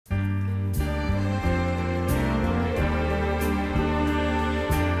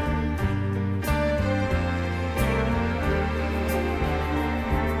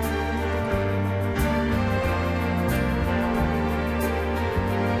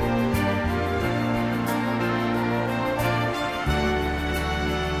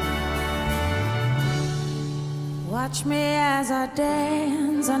Watch me as I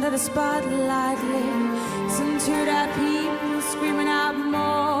dance under the spotlight. Listen to the people screaming out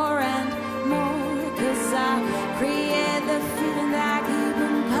more and more, 'cause I create the feeling that I keep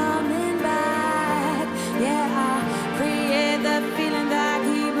on coming back. Yeah, I create the feeling that I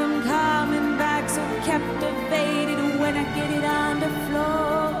keep on coming back. So captivated when I get it on the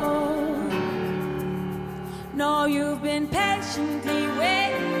floor. No, you've been patiently